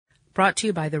Brought to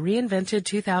you by the reinvented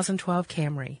 2012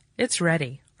 Camry. It's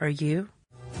ready. Are you?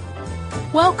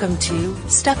 Welcome to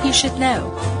Stuff You Should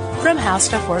Know from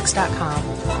HowStuffWorks.com.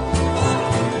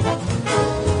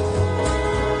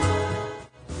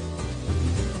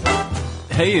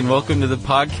 Hey, and welcome to the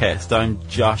podcast. I'm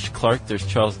Josh Clark. There's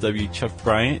Charles W. Chuck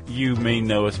Bryant. You may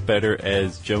know us better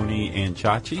as Joni and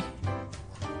Chachi.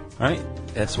 Right?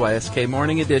 SYSK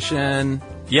Morning Edition.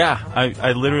 Yeah,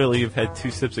 I literally have had 2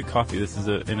 sips of coffee. This is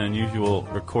an unusual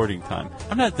recording time.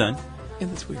 I'm not done. Yeah,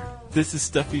 that's weird. This is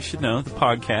Stuff You Should Know, the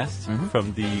podcast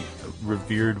from the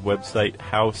revered website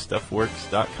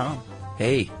HowStuffWorks.com.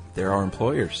 Hey, they're our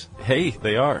employers. Hey,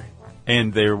 they are.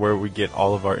 And they're where we get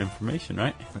all of our information,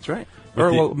 right? That's right.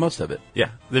 Well, most of it.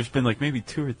 Yeah. There's been like maybe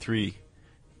 2 or 3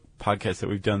 podcasts that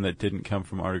we've done that didn't come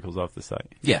from articles off the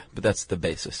site. Yeah, but that's the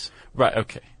basis. Right,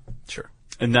 okay. Sure.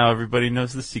 And now everybody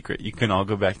knows the secret. You can all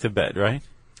go back to bed, right?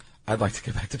 I'd like to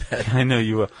go back to bed. I know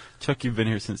you will. Chuck, you've been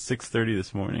here since 6:30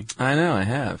 this morning. I know, I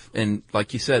have. And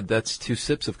like you said, that's 2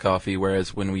 sips of coffee,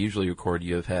 whereas when we usually record,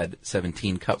 you have had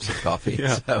 17 cups of coffee.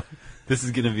 Yeah. So. This is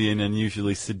going to be an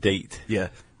unusually sedate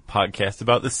podcast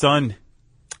about the sun.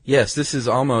 Yes, this is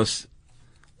almost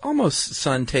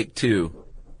Sun Take 2.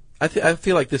 I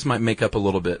feel like this might make up a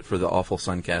little bit for the awful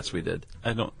Suncast we did.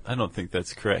 I don't think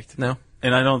that's correct. No?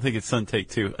 And I don't think it's Sun Take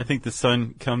 2. I think the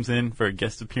sun comes in for a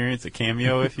guest appearance, a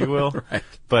cameo, if you will. Right.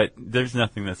 But there's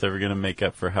nothing that's ever going to make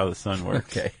up for how the sun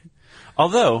works. Okay.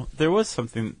 Although, there was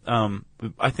something,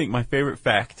 I think my favorite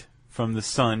fact from the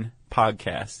Sun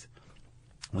podcast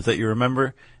was that you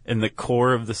remember in the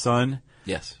core of the sun,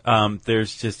 Yes.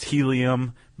 there's just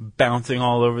helium bouncing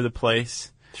all over the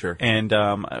place. Sure. And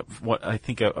what I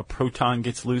think a proton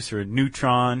gets loose or a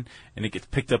neutron, and it gets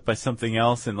picked up by something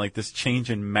else, and like this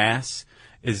change in mass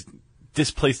is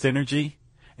displaced energy,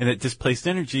 and that displaced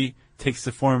energy takes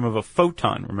the form of a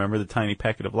photon. Remember the tiny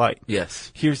packet of light?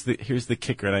 Yes. Here's the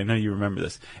kicker, and I know you remember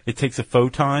this. It takes a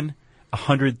photon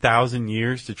 100,000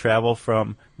 years to travel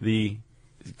from the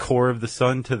core of the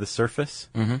sun to the surface,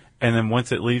 and then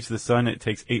once it leaves the sun, it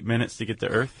takes 8 minutes to get to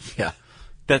Earth. Yeah.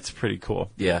 That's pretty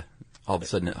cool. Yeah. All of a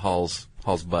sudden it hauls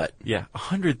butt. Yeah,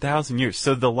 100,000 years.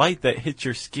 So the light that hits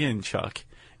your skin, Chuck,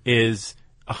 is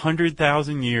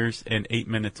 100,000 years and 8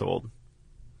 minutes old.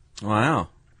 Wow.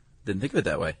 Didn't think of it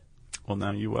that way. Well,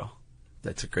 now you will.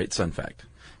 That's a great sun fact.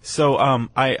 So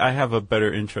I have a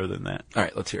better intro than that. All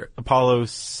right, let's hear it. Apollo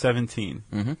 17.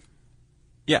 Mm-hmm.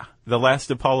 Yeah, the last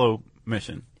Apollo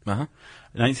mission. Uh-huh.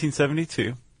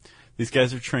 1972. These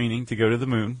guys are training to go to the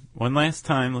moon. One last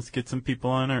time, let's get some people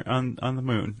on the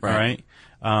moon, right?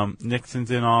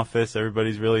 Nixon's in office.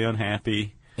 Everybody's really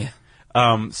unhappy.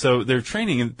 Yeah. So they're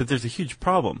training, but there's a huge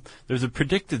problem. There's a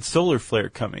predicted solar flare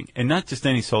coming, and not just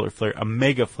any solar flare, a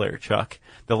mega flare, Chuck.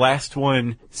 The last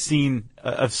one seen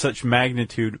of such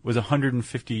magnitude was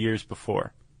 150 years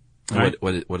before. Right?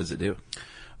 What does it do?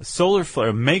 A solar flare,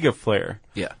 a mega flare.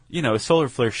 Yeah. You know, a solar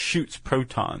flare shoots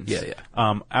protons. Yeah.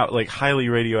 Out like highly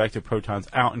radioactive protons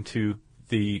out into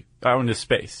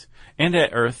space and at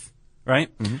Earth,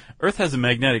 right? Mm-hmm. Earth has a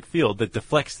magnetic field that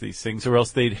deflects these things, or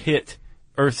else they'd hit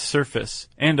Earth's surface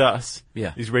and us.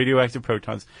 Yeah. These radioactive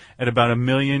protons at about 1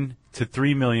 million to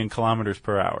 3 million kilometers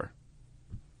per hour.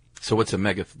 So what's a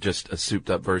mega? Just a souped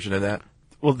up version of that?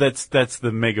 Well, that's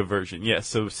the mega version, yes.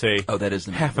 So say that is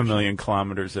the mega 500,000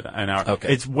 kilometers an hour.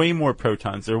 Okay. It's way more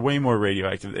protons. They're way more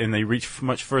radioactive, and they reach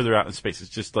much further out in space. It's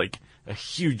just like a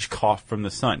huge cough from the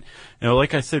sun. Now,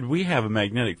 like I said, we have a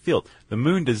magnetic field. The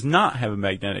moon does not have a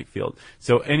magnetic field.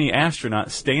 So any astronaut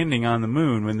standing on the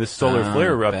moon when this solar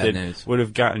flare erupted would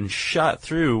have gotten shot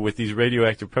through with these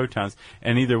radioactive protons,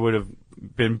 and either would have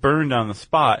been burned on the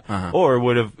spot or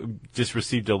would have just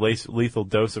received a lethal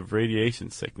dose of radiation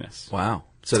sickness. Wow.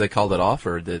 So they called it off,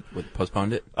 or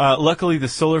postponed it? Luckily, the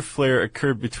solar flare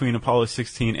occurred between Apollo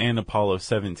 16 and Apollo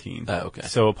 17. Oh, okay.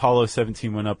 So Apollo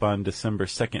 17 went up on December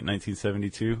 2nd,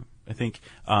 1972, I think,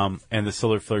 and the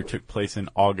solar flare took place in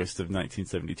August of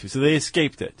 1972. So they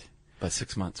escaped it. By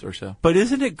 6 months or so. But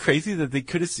isn't it crazy that they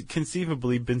could have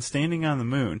conceivably been standing on the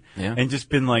moon and just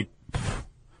been like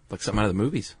something out of the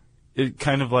movies?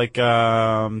 Kind of like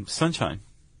Sunshine.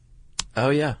 Oh,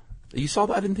 yeah. You saw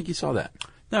that? I didn't think you saw that.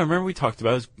 No, remember we talked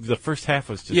about it. The first half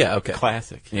was just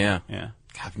classic. Yeah. Yeah.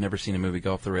 God, I've never seen a movie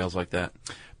go off the rails like that.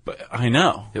 But I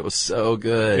know. It was so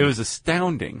good. It was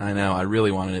astounding. I know. I really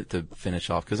wanted it to finish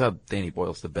off because Danny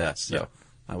Boyle's the best. So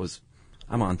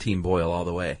I'm on Team Boyle all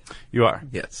the way. You are?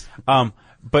 Yes.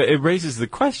 But it raises the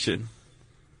question.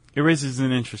 It raises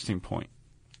an interesting point.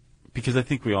 Because I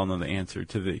think we all know the answer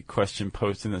to the question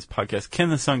posed in this podcast. Can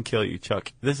the sun kill you,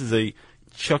 Chuck? This is a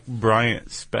Chuck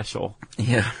Bryant special.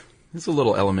 Yeah. It's a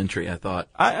little elementary, I thought.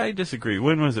 I disagree.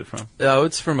 When was it from? Oh,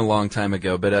 it's from a long time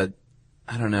ago, but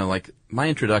I don't know, like, my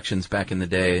introductions back in the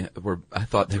day I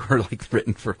thought they were, like,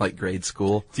 written for, like, grade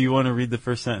school. Do you want to read the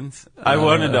first sentence? I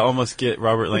wanted to almost get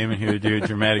Robert Lehman here to do a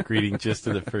dramatic reading just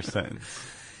of the first sentence.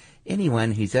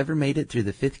 Anyone who's ever made it through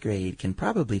the 5th grade can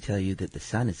probably tell you that the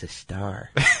sun is a star.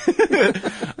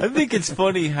 I think it's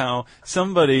funny how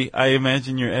somebody, I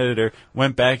imagine your editor,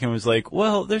 went back and was like,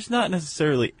 well, there's not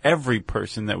necessarily every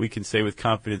person that we can say with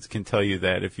confidence can tell you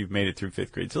that if you've made it through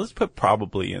 5th grade. So let's put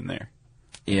probably in there.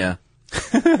 Yeah.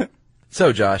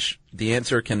 So, Josh, the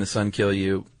answer, can the sun kill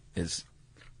you, is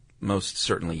most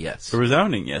certainly yes. A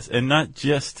resounding yes. And not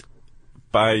just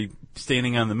by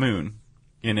standing on the moon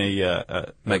in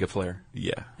a mega flare.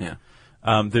 Yeah. Yeah.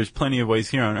 There's plenty of ways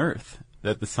here on Earth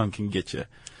that the sun can get you.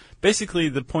 Basically,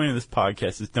 the point of this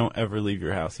podcast is don't ever leave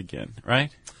your house again,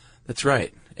 right? That's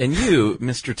right. And you,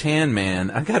 Mr. Tan Man,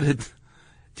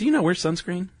 do you not wear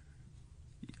sunscreen?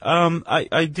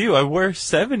 I do. I wear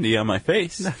 70 on my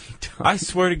face. No, you don't. I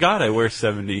swear to God, I wear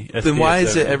 70. Then why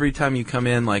is it 70. every time you come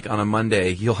in, like, on a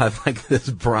Monday, you'll have, like, this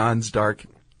bronze dark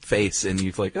face, and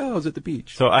you're like, oh, I was at the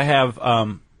beach. So I have,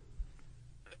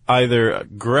 either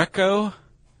Greco,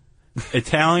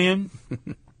 Italian,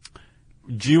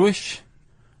 Jewish,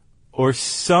 or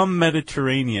some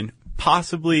Mediterranean,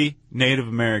 possibly Native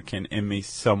American in me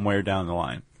somewhere down the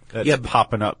line. That's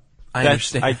popping up. I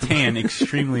understand. I tan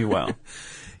extremely well.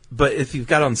 But if you've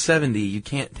got on 70, you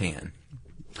can't tan.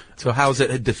 So how's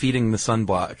it defeating the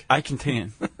sunblock? I can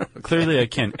tan. Clearly I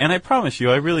can. And I promise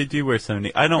you, I really do wear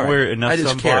 70. I don't wear enough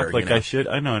sunblock like I should.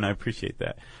 I know, and I appreciate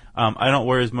that. I don't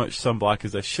wear as much sunblock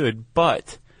as I should,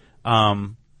 but,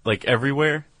 like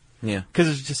everywhere. Yeah. Because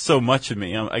there's just so much of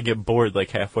me. I get bored like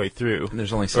halfway through. And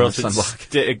there's only so much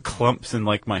sunblock. It clumps in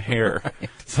like my hair. Right.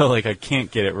 So like I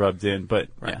can't get it rubbed in, but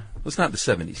right. Yeah. Well, it's not the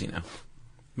 70s, you know.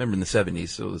 Remember in the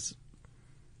 70s, it was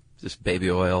just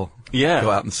baby oil. Yeah. Go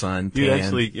out in the sun, tan. You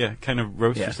actually, kind of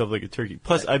roast yourself like a turkey.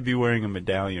 Plus, I'd be wearing a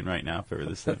medallion right now if it were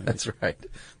the 70s. That's right.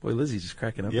 Boy, Lizzie's just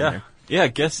cracking up in there. Yeah,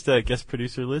 guest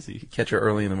producer Lizzie. Catch her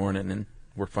early in the morning and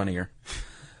we're funnier.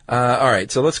 All right,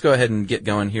 so let's go ahead and get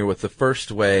going here with the first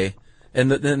way.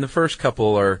 And then the first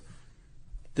couple are,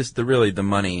 the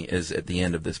money is at the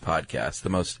end of this podcast, the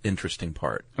most interesting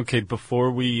part. Okay, before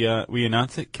we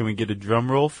announce it, can we get a drum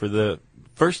roll for the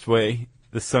first way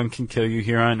the sun can kill you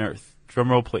here on Earth?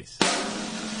 Drum roll, please.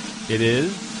 It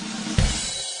is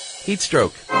heat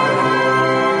stroke.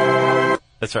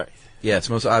 That's right. Yes,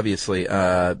 most obviously.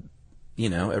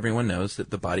 Everyone knows that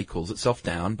the body cools itself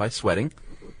down by sweating.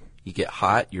 You get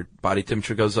hot, your body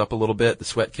temperature goes up a little bit, the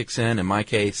sweat kicks in. In my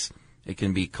case, it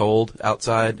can be cold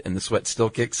outside and the sweat still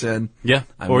kicks in. Yeah,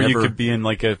 you could be in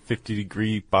like a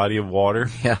 50-degree body of water.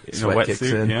 Yeah, in sweat a wetsuit. kicks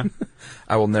in. Yeah.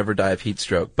 I will never die of heat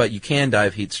stroke, but you can die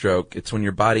of heat stroke. It's when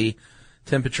your body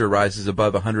temperature rises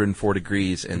above 104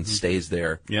 degrees and stays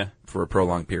there for a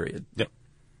prolonged period. Yep.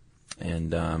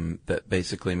 And that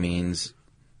basically means,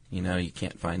 you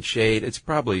can't find shade. It's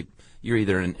probably you're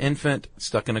either an infant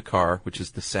stuck in a car, which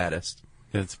is the saddest.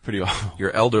 Yeah, it's pretty awful.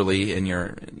 You're elderly and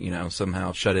you're,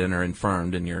 somehow shut in or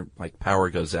infirmed and your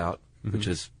power goes out, which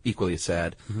is equally as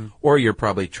sad. Or you're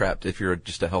probably trapped if you're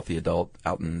just a healthy adult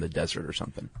out in the desert or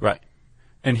something. Right.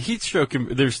 And heat stroke,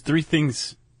 there's three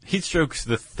things. Heat stroke's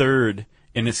the third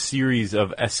in a series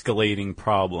of escalating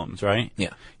problems, right?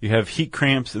 Yeah. You have heat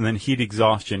cramps and then heat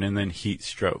exhaustion and then heat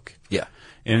stroke. Yeah.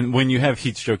 And when you have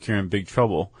heat stroke, you're in big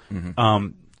trouble.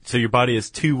 So your body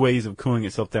has two ways of cooling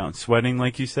itself down. Sweating,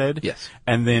 like you said. Yes.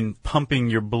 And then pumping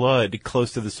your blood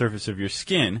close to the surface of your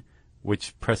skin,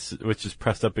 which is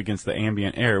pressed up against the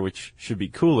ambient air, which should be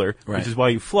cooler, which is why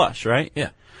you flush, right?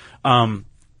 Yeah.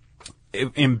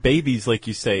 In babies, like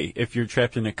you say, if you're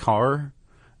trapped in a car,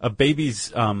 a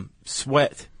baby's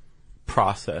sweat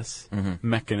process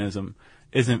mechanism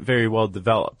isn't very well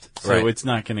developed. So it's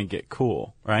not going to get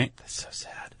cool, right? That's so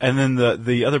sad. And then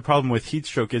the other problem with heat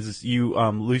stroke is you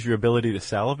lose your ability to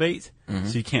salivate,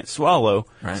 so you can't swallow.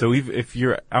 Right. So if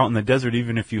you're out in the desert,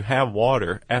 even if you have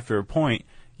water, after a point,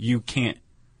 you can't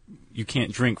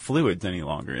drink fluids any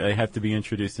longer. They have to be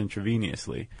introduced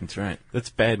intravenously. That's right. That's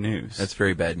bad news. That's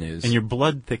very bad news. And your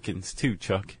blood thickens too,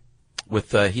 Chuck.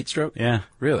 With heat stroke? Yeah.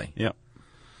 Really? Yep.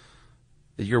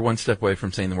 You're one step away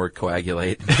from saying the word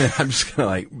coagulate. I'm just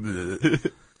going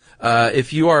to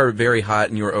if you are very hot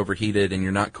and you're overheated and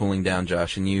you're not cooling down,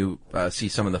 Josh, and you see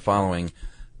some of the following,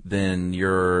 then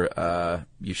you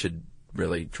should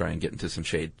really try and get into some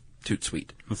shade. Toot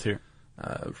sweet. Let's hear.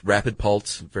 Rapid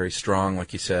pulse, very strong,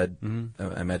 like you said.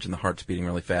 I imagine the heart's beating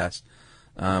really fast.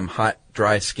 Hot,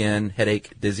 dry skin,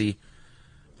 headache, dizzy,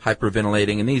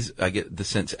 hyperventilating, and these, I get the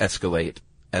sense, escalate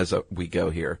as we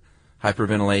go here.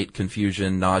 hyperventilate,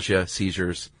 confusion, nausea,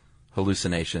 seizures,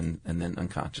 hallucination, and then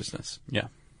unconsciousness. Yeah.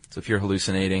 So if you're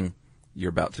hallucinating, you're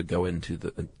about to go into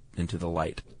the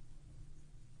light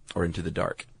or into the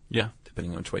dark, Yeah.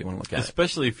 depending on which way you want to look at it.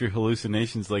 Especially if your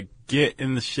hallucinations like get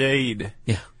in the shade.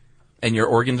 Yeah. And your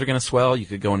organs are going to swell. You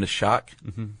could go into shock,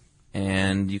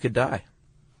 and you could die.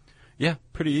 Yeah,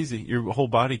 pretty easy. Your whole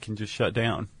body can just shut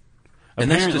down. And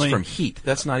that's just Apparently- from heat.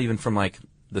 That's not even from like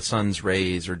the sun's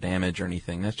rays or damage or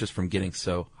anything. That's just from getting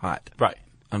so hot. Right.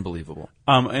 Unbelievable.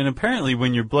 And apparently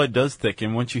when your blood does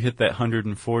thicken, once you hit that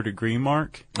 104 degree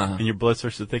mark, Uh-huh. and your blood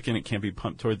starts to thicken, it can't be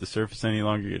pumped toward the surface any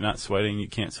longer. You're not sweating. You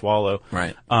can't swallow.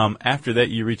 Right. After that,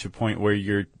 you reach a point where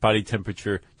your body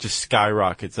temperature just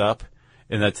skyrockets up,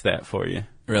 and that's that for you.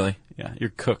 Really? Yeah, you're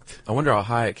cooked. I wonder how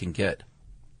high it can get.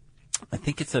 I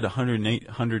think it's at 108,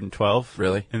 112.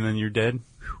 Really? And then you're dead.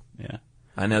 Yeah.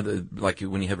 I know that, like,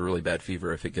 when you have a really bad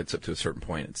fever, if it gets up to a certain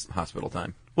point, it's hospital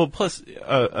time. Well, plus,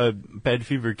 a bad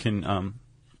fever can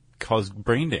cause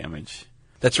brain damage.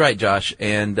 That's right, Josh.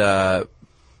 And I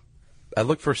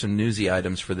looked for some newsy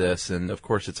items for this, and of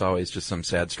course, it's always just some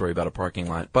sad story about a parking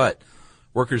lot. But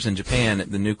workers in Japan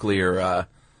at the nuclear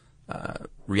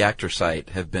reactor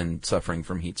site have been suffering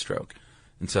from heat stroke.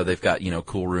 And so they've got,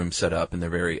 cool rooms set up, and they're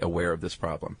very aware of this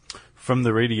problem. From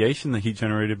the radiation, the heat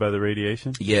generated by the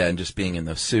radiation? Yeah, and just being in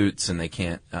those suits, and they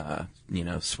can't,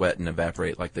 sweat and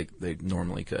evaporate like they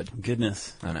normally could.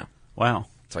 Goodness. I know. Wow.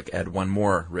 It's like add one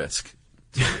more risk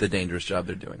to the dangerous job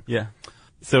they're doing. Yeah.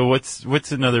 So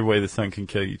what's another way the sun can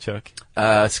kill you, Chuck?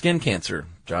 Skin cancer,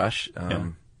 Josh.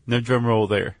 No drum roll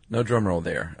there. No drum roll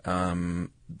there.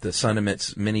 The sun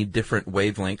emits many different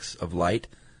wavelengths of light,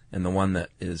 and the one that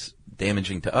is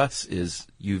damaging to us is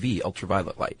UV,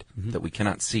 ultraviolet light, that we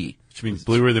cannot see. Which means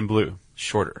bluer than blue.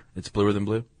 Shorter. It's bluer than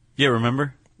blue? Yeah,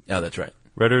 remember? Oh, that's right.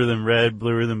 Redder than red,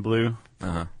 bluer than blue.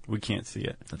 Uh-huh. We can't see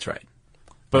it. That's right.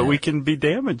 But Yeah. we can be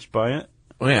damaged by it.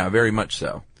 Well, yeah, very much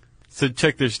so. So,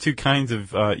 Chuck, there's two kinds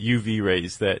of UV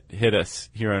rays that hit us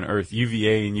here on Earth,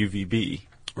 UVA and UVB.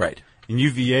 Right. And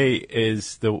UVA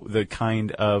is the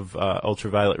kind of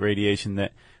ultraviolet radiation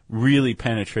that really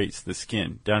penetrates the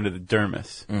skin down to the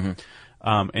dermis,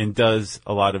 and does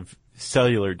a lot of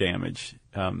cellular damage,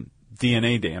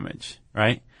 DNA damage,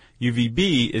 right?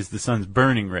 UVB is the sun's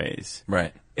burning rays.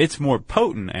 Right. It's more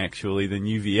potent, actually, than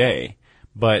UVA.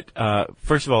 But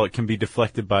first of all, it can be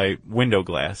deflected by window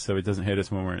glass, so it doesn't hit us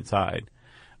when we're inside.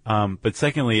 But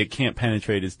secondly, it can't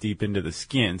penetrate as deep into the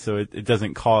skin, so it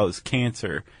doesn't cause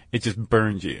cancer. It just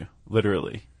burns you,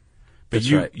 literally. But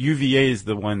That's right. UVA is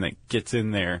the one that gets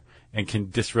in there and can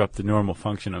disrupt the normal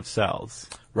function of cells.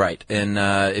 Right. And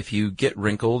if you get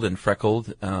wrinkled and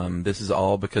freckled, this is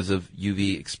all because of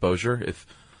UV exposure.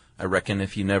 I reckon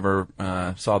if you never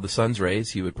saw the sun's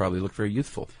rays, you would probably look very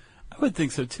youthful I would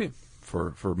think so, too.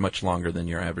 for much longer than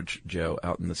your average Joe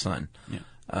out in the sun.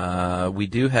 Yeah. We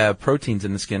do have proteins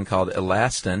in the skin called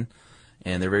elastin,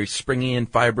 and they're very springy and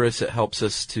fibrous. It helps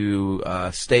us to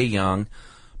stay young,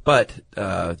 but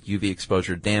UV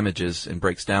exposure damages and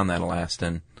breaks down that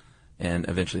elastin, and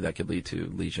eventually that could lead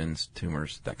to lesions,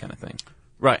 tumors, that kind of thing.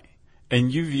 Right.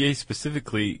 And UVA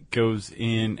specifically goes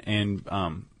in and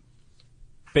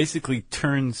basically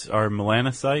turns our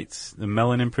melanocytes, the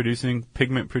melanin-producing,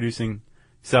 pigment-producing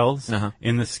cells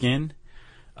in the skin.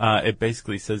 It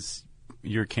basically says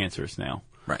you're cancerous now.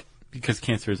 Right. Because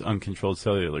cancer is uncontrolled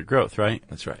cellular growth, right?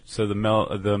 That's right. So the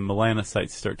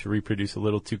melanocytes start to reproduce a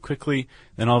little too quickly,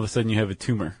 then all of a sudden you have a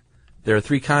tumor. There are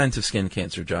three kinds of skin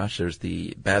cancer, Josh. There's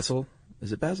the basal.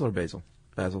 Is it basal or basal?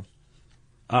 Basal.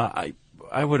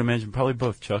 I would imagine probably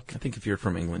both, Chuck. I think if you're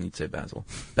from England, you'd say basal.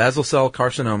 Basal cell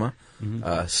carcinoma,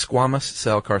 squamous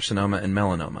cell carcinoma, and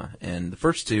melanoma. And the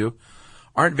first two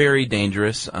aren't very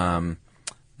dangerous.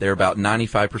 They're about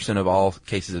 95% of all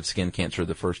cases of skin cancer,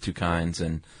 the first two kinds,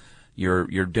 and you're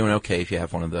doing okay if you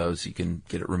have one of those. You can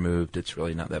get it removed. It's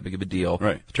really not that big of a deal.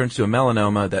 Right. If it turns to a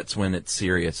melanoma, that's when it's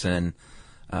serious, and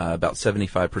about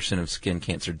 75% of skin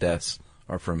cancer deaths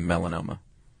are from melanoma.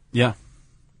 Yeah.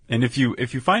 And if you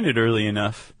find it early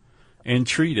enough and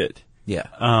treat it, Yeah.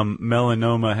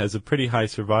 melanoma has a pretty high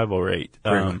survival rate.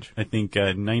 Very much. I think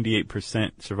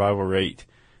 98% survival rate,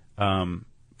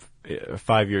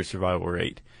 5-year survival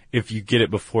rate, if you get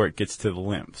it before it gets to the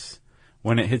lymphs.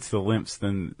 When it hits the lymphs,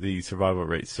 then the survival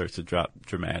rate starts to drop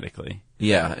dramatically.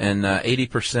 Yeah, and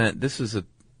 80%, this is an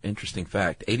interesting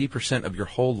fact, 80% of your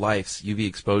whole life's UV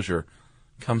exposure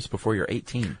comes before you're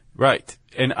 18. Right.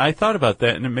 And I thought about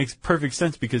that, and it makes perfect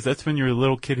sense because that's when you're a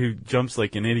little kid who jumps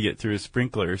like an idiot through a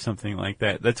sprinkler or something like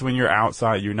that. That's when you're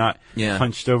outside. You're not Yeah.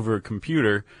 hunched over a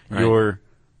computer. Right. You're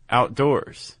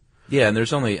outdoors. Yeah, and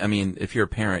there's only, I mean, if you're a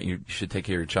parent, you should take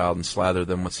care of your child and slather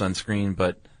them with sunscreen,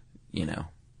 but, you know,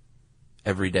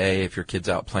 every day, if your kid's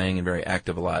out playing and very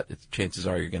active a lot, chances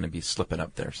are you're going to be slipping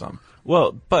up there some.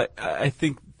 Well, but I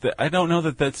think that, I don't know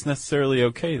that that's necessarily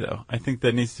okay, though. I think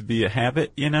that needs to be a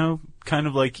habit, you know, kind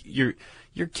of like your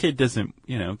kid doesn't,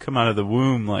 you know, come out of the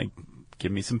womb like,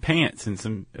 give me some pants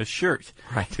and a shirt.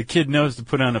 Right. The kid knows to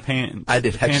put on a pant. I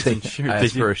did pants actually. and shirt. I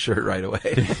asked for a shirt right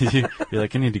away. You're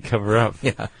like, I need to cover up.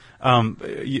 Yeah.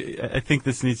 I think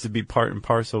this needs to be part and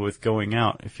parcel with going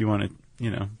out if you want to,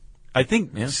 you know. I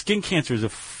think skin cancer is a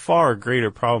far greater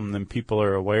problem than people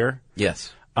are aware.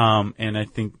 Yes. And I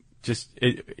think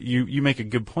you make a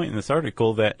good point in this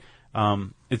article that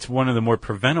it's one of the more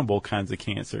preventable kinds of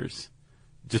cancers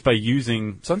just by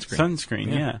using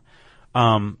sunscreen. Yeah.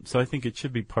 So I think it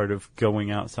should be part of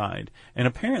going outside. And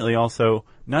apparently also,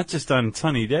 not just on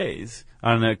sunny days,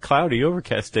 on a cloudy,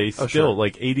 overcast day, still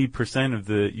like 80% of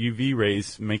the UV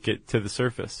rays make it to the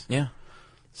surface. Yeah.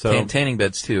 So tanning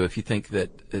beds, too. If you think that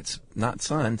it's not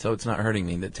sun, so it's not hurting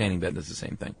me, that tanning bed does the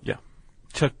same thing. Yeah.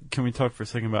 Chuck, can we talk for a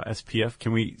second about SPF?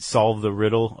 Can we solve the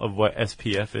riddle of what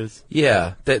SPF is?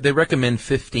 Yeah. They recommend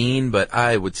 15, but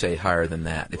I would say higher than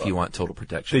that if you want total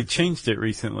protection. They changed it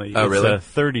recently. Oh, really? It's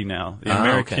 30 now. The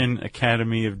American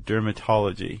Academy of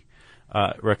Dermatology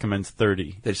recommends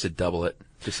 30. They just said double it,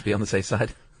 just to be on the safe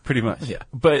side. Pretty much. Yeah.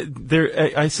 But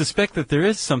I suspect that there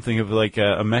is something of like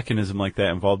a mechanism like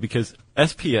that involved because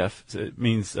SPF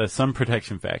means sun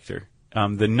protection factor.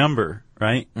 The number,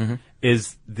 right,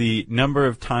 is the number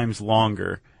of times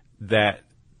longer that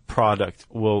product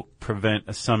will prevent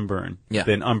a sunburn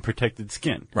than unprotected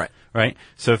skin. Right. Right?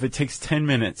 So if it takes 10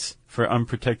 minutes for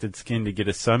unprotected skin to get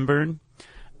a sunburn,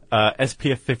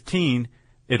 SPF 15,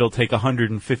 it'll take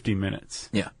 150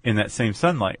 minutes in that same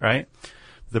sunlight, right?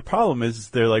 The problem is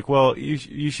they're like, well,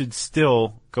 you should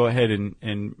still go ahead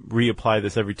and reapply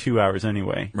this every 2 hours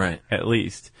anyway. Right. At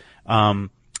least.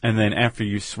 And then after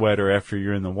you sweat or after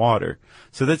you're in the water.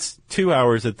 So that's 2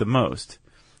 hours at the most.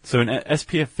 So an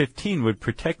SPF 15 would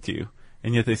protect you,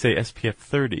 and yet they say SPF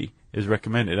 30 is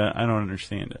recommended. I don't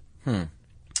understand it.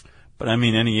 But I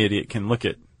mean, any idiot can look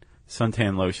at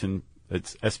suntan lotion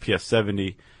that's SPF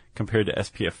 70 compared to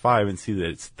SPF 5 and see that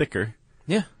it's thicker.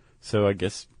 Yeah. So I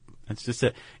guess that's just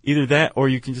it. Either that or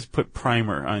you can just put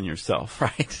primer on yourself.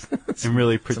 Right. And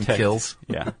really protect. Some kills.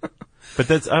 Yeah. But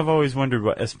I've always wondered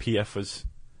what SPF was,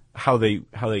 how they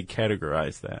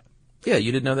categorize that. Yeah,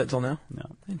 you didn't know that till now? No.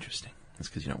 Interesting. That's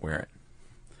because you don't wear it.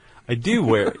 I do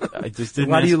wear it. I just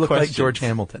didn't Why do ask you look questions. like George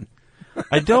Hamilton?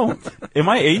 I don't. Am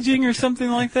I aging or something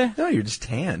like that? No, you're just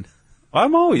tan.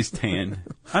 I'm always tan.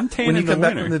 I'm tan When in you the come back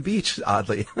winter. from the beach,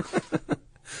 oddly.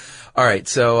 All right,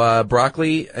 so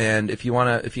broccoli, and if you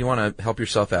wanna help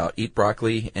yourself out, eat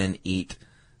broccoli and eat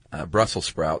Brussels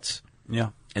sprouts. Yeah.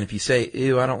 And if you say,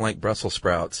 "Ew, I don't like Brussels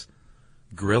sprouts,"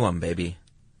 grill them, baby.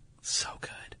 So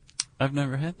good. I've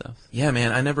never had those. Yeah,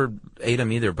 man, I never ate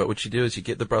them either. But what you do is you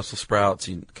get the Brussels sprouts,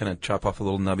 you kind of chop off a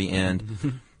little nubby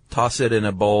end, toss it in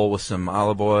a bowl with some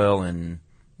olive oil and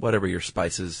whatever your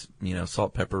spices,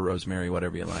 salt, pepper, rosemary,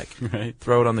 whatever you like. Right.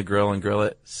 Throw it on the grill and grill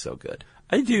it. So good.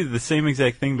 I do the same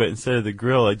exact thing, but instead of the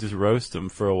grill, I just roast them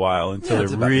for a while until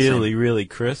it's they're about the same. really, really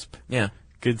crisp. Yeah.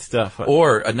 Good stuff.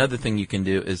 Or another thing you can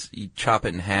do is you chop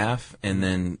it in half and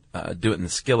then do it in the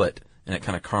skillet, and it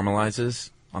kind of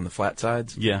caramelizes on the flat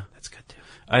sides. Yeah. That's good too.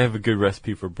 I have a good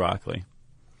recipe for broccoli.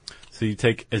 So you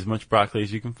take as much broccoli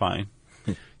as you can find,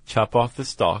 chop off the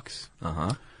stalks,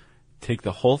 take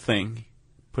the whole thing,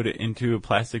 put it into a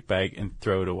plastic bag, and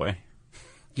throw it away.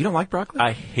 You don't like broccoli?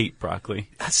 I hate broccoli.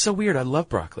 That's so weird. I love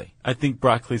broccoli. I think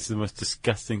broccoli is the most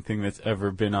disgusting thing that's ever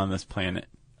been on this planet.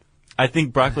 I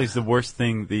think broccoli is the worst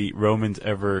thing the Romans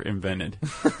ever invented.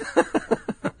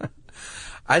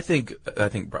 I think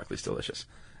broccoli's delicious.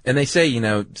 And they say,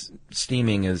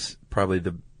 steaming is probably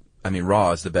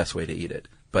raw is the best way to eat it.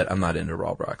 But I'm not into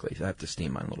raw broccoli. I have to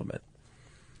steam mine a little bit.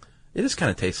 It is kind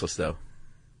of tasteless, though.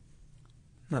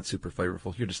 Not super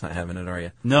flavorful. You're just not having it, are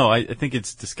you? No, I think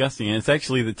it's disgusting. And it's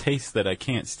actually the taste that I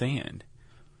can't stand.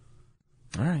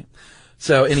 All right.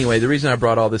 So anyway, the reason I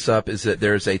brought all this up is that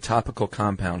there's a topical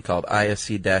compound called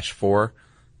ISC-4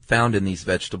 found in these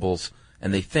vegetables.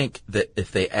 And they think that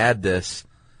if they add this,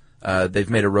 they've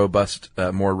made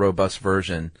a more robust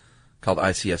version called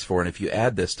ICS-4. And if you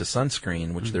add this to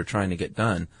sunscreen, which they're trying to get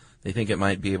done, they think it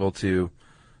might be able to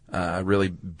really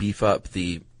beef up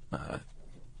the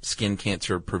skin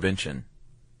cancer prevention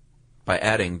by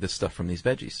adding this stuff from these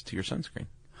veggies to your sunscreen.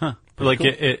 Huh. Pretty Like cool.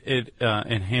 it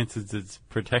enhances its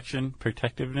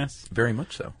protectiveness. Very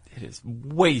much so. It is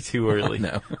way too early.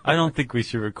 No. I don't think we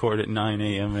should record at 9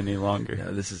 a.m. any longer.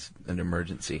 No, this is an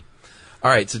emergency. All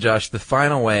right, so Josh, the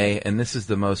final way, and this is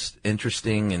the most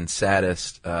interesting and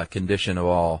saddest condition of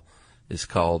all, is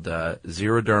called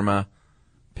xeroderma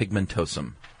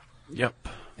pigmentosum. Yep.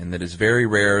 And that is very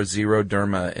rare.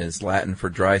 Xeroderma is Latin for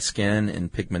dry skin,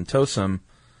 and pigmentosum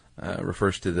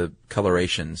refers to the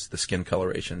colorations, the skin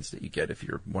colorations that you get if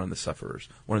you're one of the sufferers,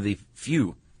 one of the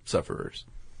few sufferers.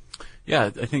 Yeah,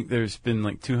 I think there's been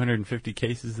like 250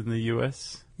 cases in the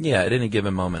U.S. Yeah, at any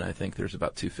given moment, I think there's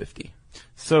about 250.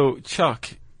 So,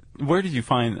 Chuck, where did you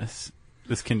find this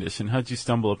condition? How did you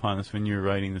stumble upon this when you were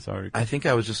writing this article? I think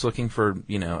I was just looking for,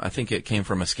 I think it came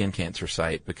from a skin cancer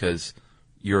site because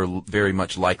you're very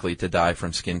much likely to die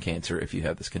from skin cancer if you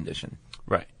have this condition.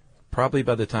 Right. Probably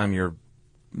by the time you're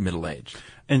middle-aged.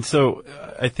 And so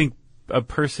I think a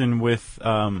person with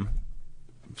xeroderma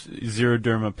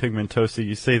pigmentosa,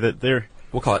 you say that they're...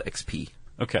 We'll call it XP.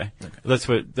 Okay. That's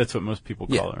what most people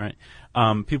call it, right?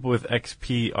 People with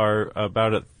XP are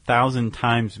about 1,000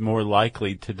 times more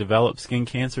likely to develop skin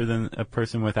cancer than a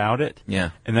person without it.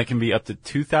 Yeah. And that can be up to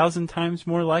 2,000 times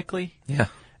more likely. Yeah.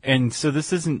 And so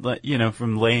this isn't,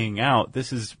 from laying out.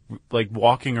 This is like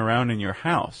walking around in your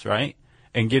house, right?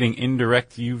 And getting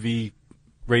indirect UV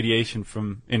radiation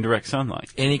from indirect sunlight.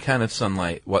 Any kind of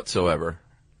sunlight whatsoever.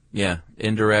 Yeah.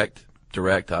 Indirect,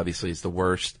 direct obviously is the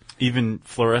worst. Even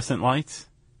fluorescent lights?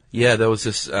 Yeah, there was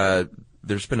this,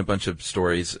 there's been a bunch of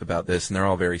stories about this, and they're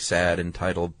all very sad and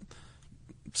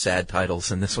sad titles,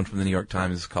 and this one from the New York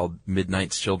Times is called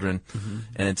Midnight's Children,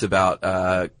 and it's about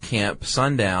Camp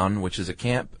Sundown, which is a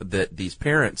camp that these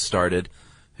parents started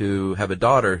who have a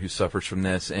daughter who suffers from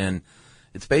this, and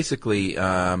it's basically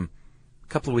a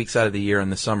couple of weeks out of the year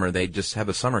in the summer, they just have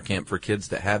a summer camp for kids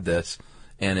that have this,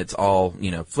 and it's all,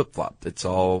 flip-flopped. It's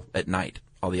all at night,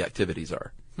 all the activities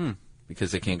are.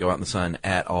 Because they can't go out in the sun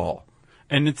at all.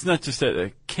 And it's not just at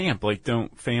a camp. Like,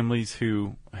 don't families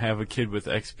who have a kid with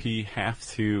XP have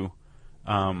to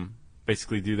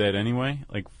basically do that anyway?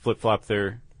 Like, flip-flop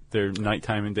their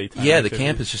nighttime and daytime Yeah, activities? The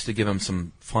camp is just to give them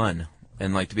some fun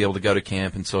and, to be able to go to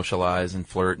camp and socialize and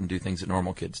flirt and do things that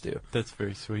normal kids do. That's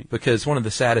very sweet. Because one of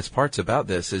the saddest parts about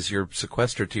this is you're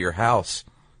sequestered to your house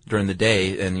during the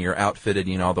day and you're outfitted,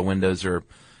 all the windows are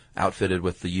outfitted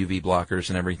with the UV blockers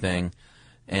and everything.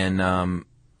 And,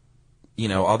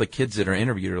 all the kids that are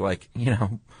interviewed are like,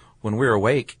 when we're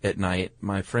awake at night,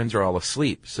 my friends are all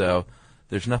asleep. So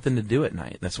there's nothing to do at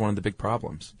night. That's one of the big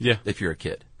problems. Yeah. If you're a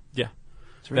kid. Yeah.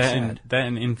 It's very sad. That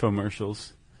and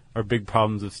infomercials are big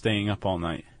problems of staying up all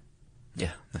night.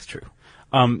 Yeah, that's true.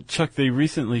 Chuck, they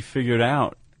recently figured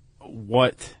out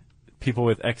what people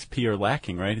with XP are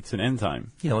lacking, right? It's an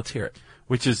enzyme. Yeah, let's hear it.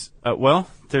 Which is,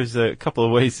 there's a couple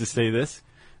of ways to say this.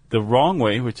 The wrong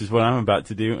way, which is what I'm about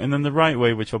to do, and then the right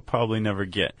way, which I'll probably never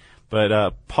get.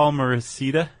 But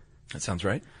palmaricida. That sounds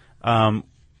right.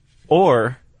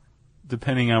 Or,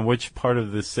 depending on which part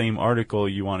of the same article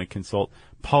you want to consult,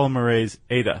 polymerase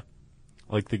eta,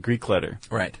 like the Greek letter.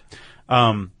 Right.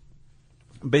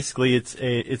 Basically,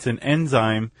 it's an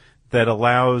enzyme that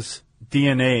allows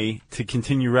DNA to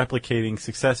continue replicating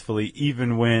successfully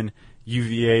even when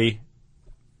UVA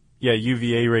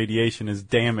radiation has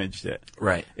damaged it.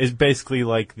 Right. It's basically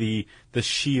like the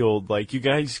shield, like, you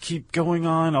guys keep going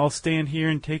on, I'll stand here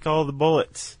and take all the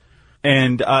bullets.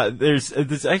 And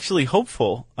there's actually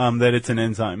hopeful that it's an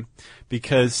enzyme,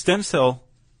 because stem cells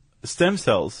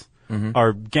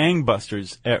are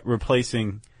gangbusters at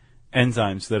replacing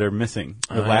enzymes that are missing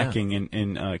or lacking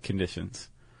in conditions.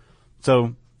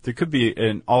 So there could be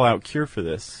an all-out cure for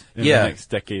this in the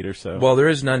next decade or so. Well, there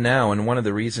is none now, and one of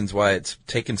the reasons why it's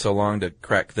taken so long to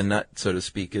crack the nut, so to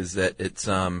speak, is that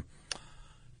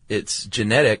it's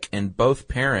genetic, and both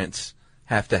parents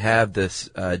have to have this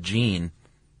gene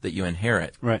that you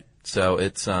inherit. Right. So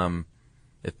it's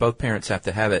if both parents have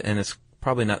to have it, and it's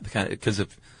probably not the kind of, because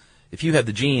if you have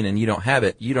the gene and you don't have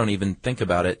it, you don't even think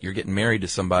about it. You're getting married to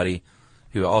somebody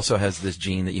who also has this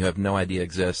gene that you have no idea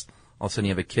exists. All of a sudden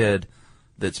you have a kid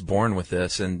that's born with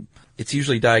this, and it's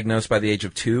usually diagnosed by the age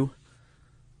of 2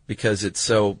 because it's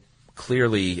so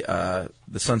clearly, the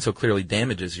sun so clearly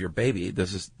damages your baby.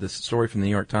 This story from the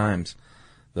New York Times.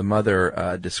 The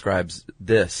mother describes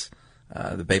this.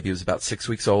 The baby was about 6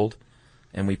 weeks old,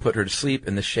 and we put her to sleep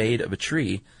in the shade of a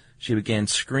tree. She began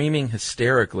screaming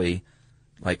hysterically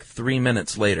like 3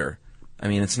 minutes later. I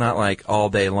mean, it's not like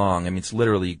all day long. I mean, it's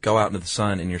literally you go out into the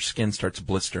sun and your skin starts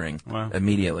blistering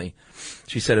immediately.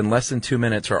 She said in less than 2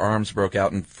 minutes, her arms broke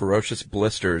out in ferocious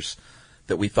blisters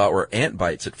that we thought were ant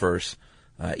bites at first.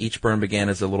 Each burn began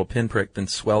as a little pinprick, then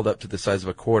swelled up to the size of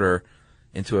a quarter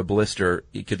into a blister.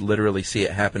 You could literally see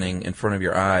it happening in front of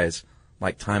your eyes,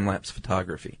 like time-lapse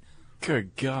photography.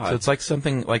 Good God. So it's like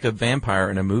something like a vampire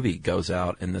in a movie goes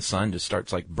out and the sun just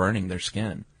starts like burning their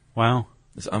skin. Wow.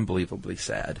 It's unbelievably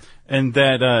sad. And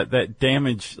that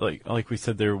damage, like we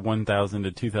said, they're 1,000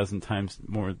 to 2,000 times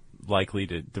more likely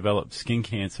to develop skin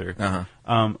cancer.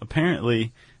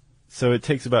 Apparently, so it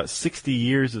takes about 60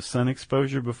 years of sun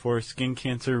exposure before skin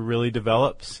cancer really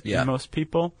develops in most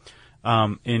people.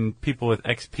 In people with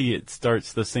XP, it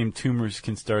starts, the same tumors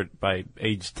can start by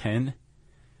age 10.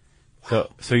 Wow.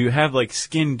 So you have like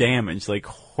skin damage, like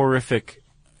horrific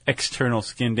external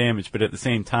skin damage, but at the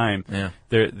same time,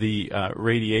 the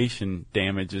radiation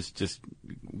damage is just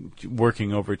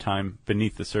working overtime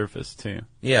beneath the surface too.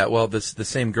 Yeah, well, the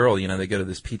same girl, they go to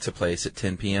this pizza place at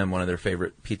 10 p.m., one of their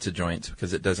favorite pizza joints,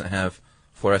 because it doesn't have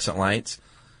fluorescent lights.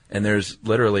 And there's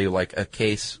literally like a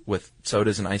case with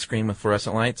sodas and ice cream with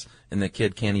fluorescent lights, and the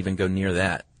kid can't even go near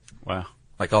that. Wow.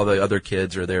 Like all the other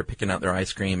kids are there picking out their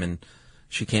ice cream, and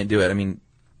she can't do it. I mean,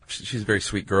 she's a very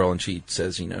sweet girl, and she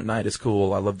says, night is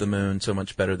cool. I love the moon so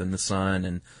much better than the sun.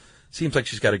 And seems like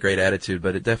she's got a great attitude,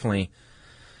 but it definitely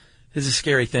is a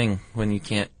scary thing when you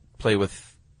can't play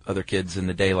with other kids in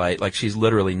the daylight. Like, she's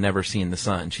literally never seen the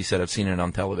sun. She said, I've seen it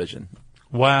on television.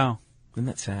 Wow. Isn't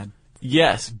that sad?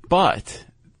 Yes, but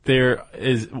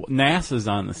NASA's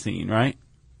on the scene, right?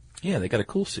 Yeah, they got a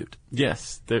cool suit.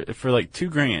 Yes, for like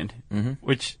 $2,000,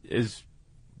 which is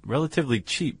relatively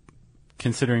cheap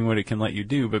considering what it can let you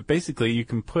do. But basically, you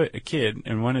can put a kid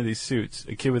in one of these suits,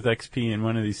 a kid with XP in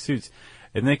one of these suits,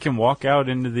 and they can walk out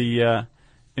into the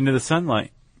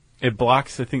sunlight. It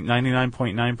blocks, I think,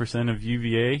 99.9% of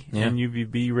UVA and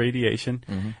UVB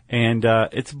radiation, and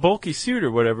it's a bulky suit or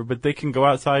whatever, but they can go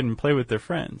outside and play with their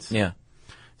friends. Yeah.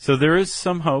 So there is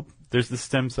some hope. There's the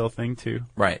stem cell thing, too.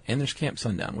 Right, and there's Camp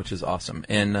Sundown, which is awesome.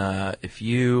 And if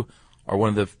you are one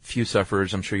of the few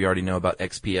sufferers, I'm sure you already know about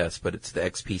XPS, but it's the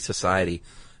XP Society,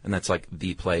 and that's like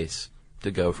the place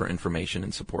to go for information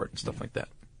and support and stuff like that.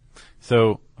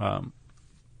 So,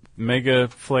 mega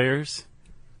flares,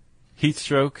 heat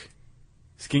stroke,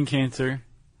 skin cancer,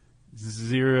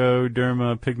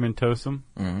 xeroderma pigmentosum.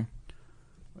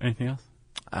 Anything else?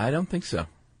 I don't think so.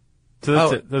 So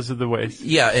that's it. Those are the ways.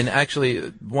 Yeah, and actually,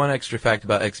 one extra fact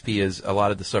about XP is a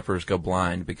lot of the sufferers go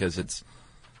blind because it's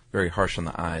very harsh on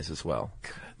the eyes as well.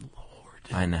 Good Lord.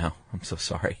 I know. I'm so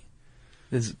sorry.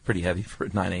 This is pretty heavy for a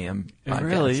 9 a.m. podcast. It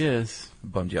really is.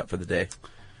 Bummed you out for the day.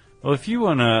 Well, if you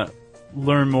want to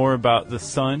learn more about the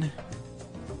sun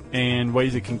and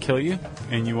ways it can kill you,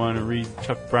 and you want to read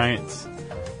Chuck Bryant's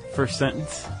first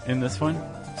sentence in this one,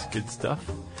 it's good stuff.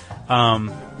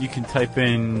 You can type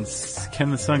in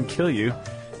 "Can the Sun Kill You?"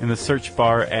 in the search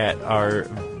bar at our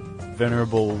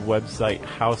venerable website,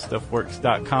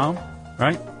 howstuffworks.com,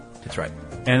 right? That's right.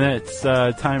 And it's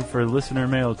time for listener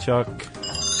mail, Chuck.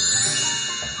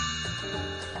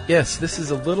 Yes, this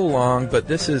is a little long, but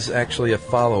this is actually a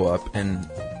follow-up, and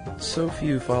so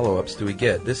few follow-ups do we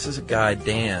get. This is a guy,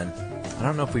 Dan. I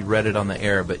don't know if we read it on the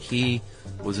air, but he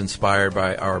was inspired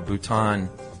by our Bhutan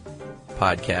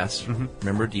podcast.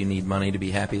 Remember, do you need money to be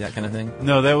happy, that kind of thing?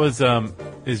 No, that was,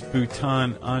 is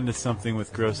Bhutan onto something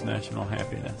with gross national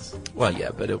happiness? Well, yeah,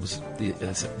 but it was,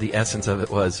 the essence of it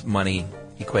was money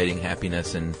equating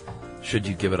happiness, and should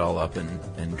you give it all up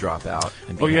and drop out?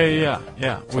 And be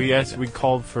yeah. We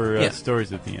called for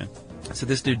stories at the end. So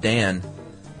this dude, Dan,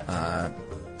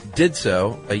 did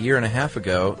so a year and a half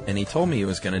ago, and he told me he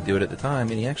was going to do it at the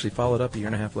time, and he actually followed up a year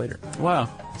and a half later. Wow.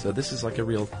 So this is like a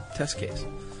real test case.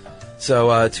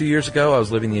 So 2 years ago, I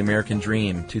was living the American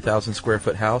dream, 2,000 square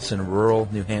foot house in rural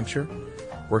New Hampshire,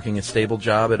 working a stable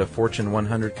job at a Fortune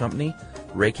 100 company,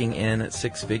 raking in at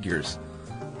 6 figures.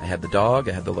 I had the dog,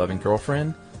 I had the loving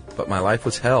girlfriend, but my life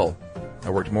was hell.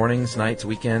 I worked mornings, nights,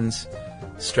 weekends,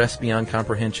 stressed beyond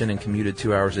comprehension, and commuted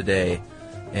 2 hours a day,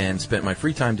 and spent my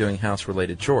free time doing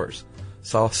house-related chores.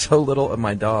 Saw so little of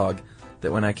my dog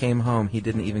that when I came home, he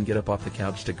didn't even get up off the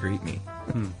couch to greet me.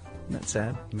 Isn't that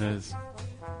sad? That is.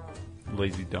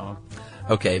 Lazy dog.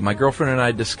 Okay, my girlfriend and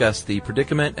I discussed the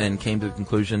predicament and came to the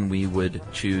conclusion we would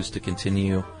choose to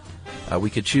continue. We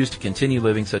could choose to continue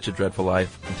living such a dreadful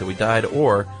life until we died,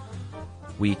 or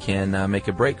we can make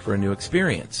a break for a new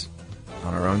experience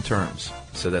on our own terms.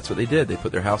 So that's what they did. They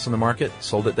put their house on the market,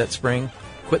 sold it that spring,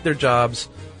 quit their jobs,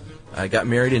 got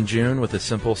married in June with a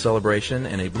simple celebration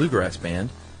and a bluegrass band,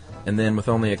 and then with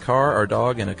only a car, our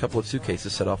dog, and a couple of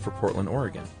suitcases set off for Portland,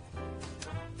 Oregon.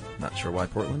 Not sure why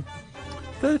Portland.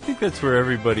 I think that's where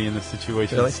everybody in the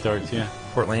situation starts, yeah.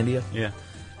 Portlandia?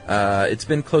 Yeah. It's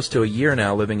been close to a year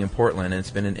now living in Portland, and it's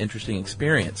been an interesting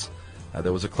experience.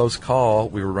 There was a close call.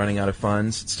 We were running out of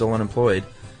funds, still unemployed,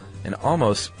 and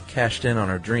almost cashed in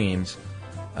on our dreams.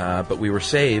 but we were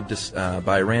saved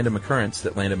by a random occurrence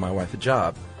that landed my wife a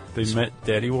job. They met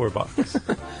Daddy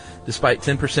Warbucks. Despite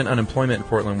 10% unemployment in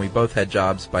Portland, we both had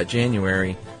jobs by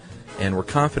January and were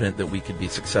confident that we could be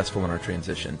successful in our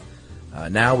transition.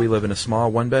 Now we live in a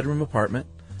small one-bedroom apartment.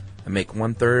 I make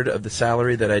 1/3 of the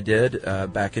salary that I did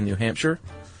back in New Hampshire,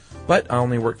 but I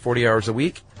only work 40 hours a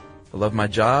week. I love my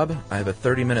job. I have a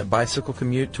 30-minute bicycle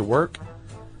commute to work,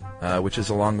 which is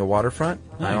along the waterfront.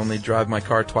 Nice. I only drive my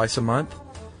car twice a month.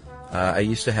 I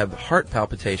used to have heart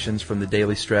palpitations from the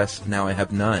daily stress. Now I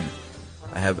have none.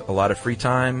 I have a lot of free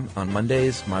time. On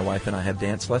Mondays, my wife and I have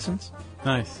dance lessons.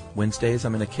 Nice. Wednesdays,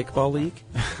 I'm in a kickball league,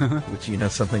 which you know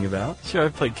something about, Sure, I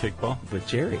played kickball. with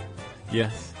Jerry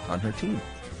Yes. on her team.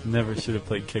 Never should have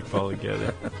played kickball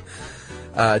together.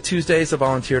 Tuesdays, I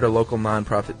volunteer at a local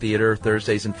nonprofit theater.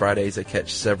 Thursdays and Fridays, I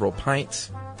catch several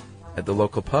pints at the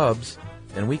local pubs.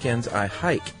 And weekends, I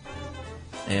hike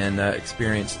and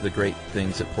experience the great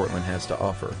things that Portland has to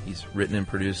offer. He's written and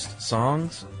produced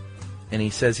songs, and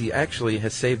he says he actually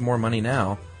has saved more money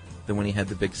now than when he had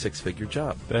the big 6-figure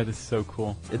job. That is so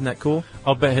cool. Isn't that cool?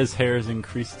 I'll bet his hair has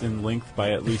increased in length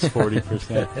by at least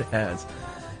 40%. It has.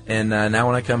 And now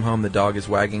when I come home, the dog is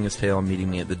wagging his tail and meeting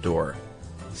me at the door.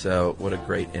 So what a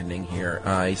great ending here.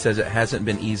 He says it hasn't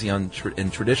been easy in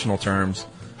traditional terms,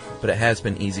 but it has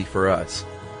been easy for us.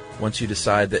 Once you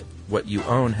decide that what you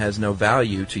own has no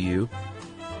value to you,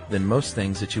 then most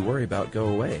things that you worry about go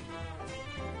away.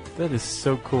 That is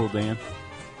so cool, Dan.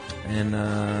 And,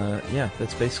 yeah,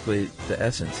 that's basically the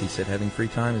essence. He said having free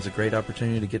time is a great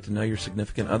opportunity to get to know your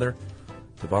significant other,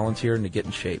 to volunteer, and to get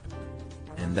in shape.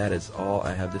 And that is all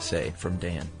I have to say from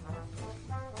Dan.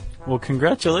 Well,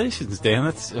 congratulations, Dan.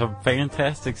 That's a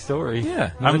fantastic story.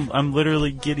 Yeah. I'm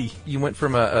literally giddy. You went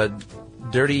from a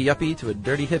dirty yuppie to a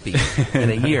dirty hippie in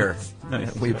a year.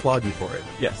 Nice. We applaud you for it.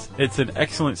 Yes, it's an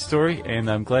excellent story, and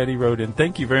I'm glad he wrote in.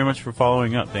 Thank you very much for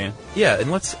following up, Dan. Yeah,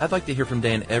 and I'd like to hear from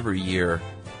Dan every year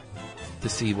to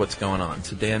see what's going on.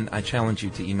 So, Dan, I challenge you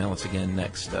to email us again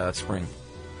next spring.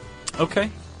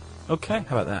 Okay. How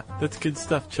about that? That's good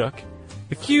stuff, Chuck.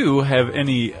 If you have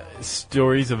any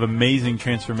stories of amazing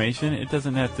transformation, it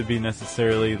doesn't have to be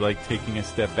necessarily like taking a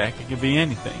step back. It could be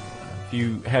anything. If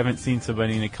you haven't seen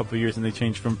somebody in a couple of years and they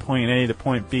changed from point A to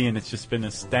point B and it's just been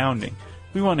astounding,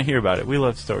 we want to hear about it. We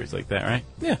love stories like that, right?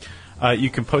 Yeah. You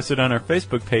can post it on our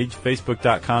Facebook page,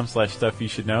 facebook.com/Stuff You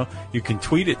Should Know. You can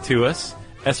tweet it to us,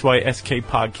 SYSK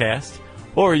Podcast,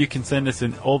 or you can send us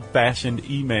an old-fashioned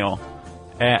email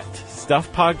at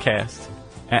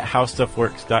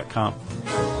stuffpodcast@howstuffworks.com.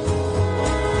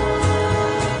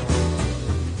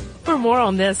 For more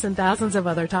on this and thousands of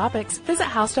other topics, visit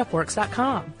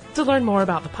howstuffworks.com. To learn more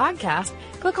about the podcast,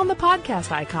 click on the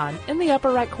podcast icon in the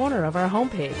upper right corner of our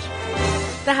homepage.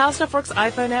 The How Stuff Works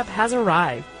iPhone app has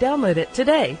arrived. Download it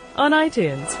today on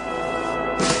iTunes.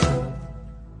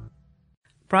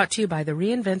 Brought to you by the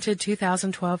reinvented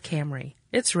 2012 Camry.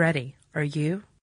 It's ready. Are you?